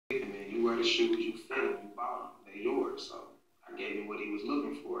wear the shoes you fit when you bought them. They're yours. So I gave him what he was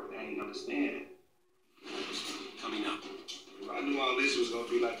looking for. Now he understand. Coming up. I knew all this was gonna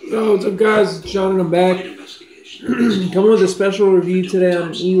be like. Yo, what's up, guys? It's John, and I'm back. Coming with a special review today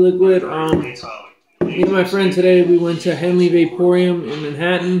on e-liquid. Me and my friend today, we went to Henley Vaporium in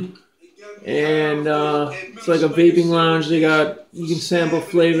Manhattan, and it's like a vaping lounge. You can sample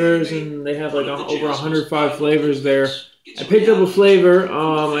flavors, and they have like over 105 flavors there. I picked up a flavor.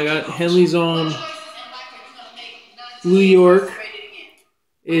 I got Henley's own Blue York.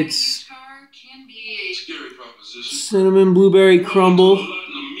 It's cinnamon blueberry crumble.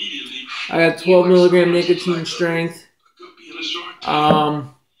 I got 12 milligram nicotine strength.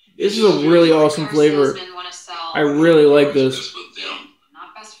 This is a really awesome flavor. I really like this.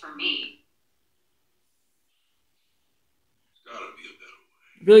 Not best for me.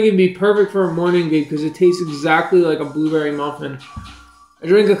 I feel like it'd be perfect for a morning vape because it tastes exactly like a blueberry muffin. I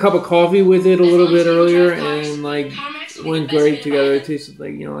drank a cup of coffee with it a little bit earlier, and like it went great together. It tasted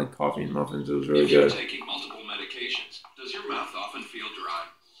like like coffee and muffins. It was really good. Taking multiple medications, does your mouth often feel dry?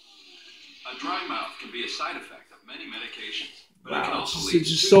 A dry mouth can be a side effect of many medications, but it can also lead it's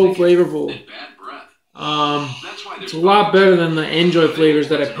just so flavorful. and bad breath. It's a lot better than the Enjoy flavors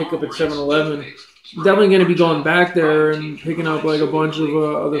that I pick up at 7-Eleven. I'm definitely going to be going back there and picking up like a bunch of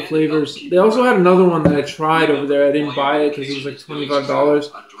other flavors. They also had another one that I tried over there. I didn't buy it because it was like $25.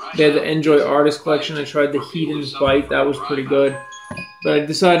 They had the Enjoy Artist Collection. I tried the Heat and Bite. That was pretty good. But I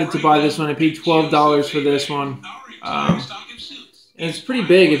decided to buy this one. I paid $12 for this one. And it's pretty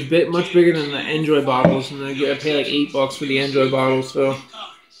big. It's much bigger than the Enjoy bottles. And I pay like $8 for the Enjoy bottles. So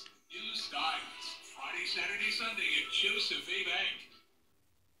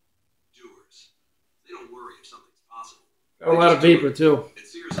got a lot of vapor too.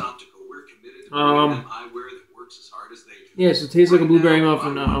 Yeah, so it tastes like a blueberry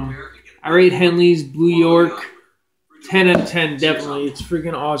muffin. I rate Henley's Blue York 10 out of 10, definitely. It's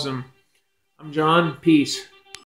freaking awesome. I'm John. Peace.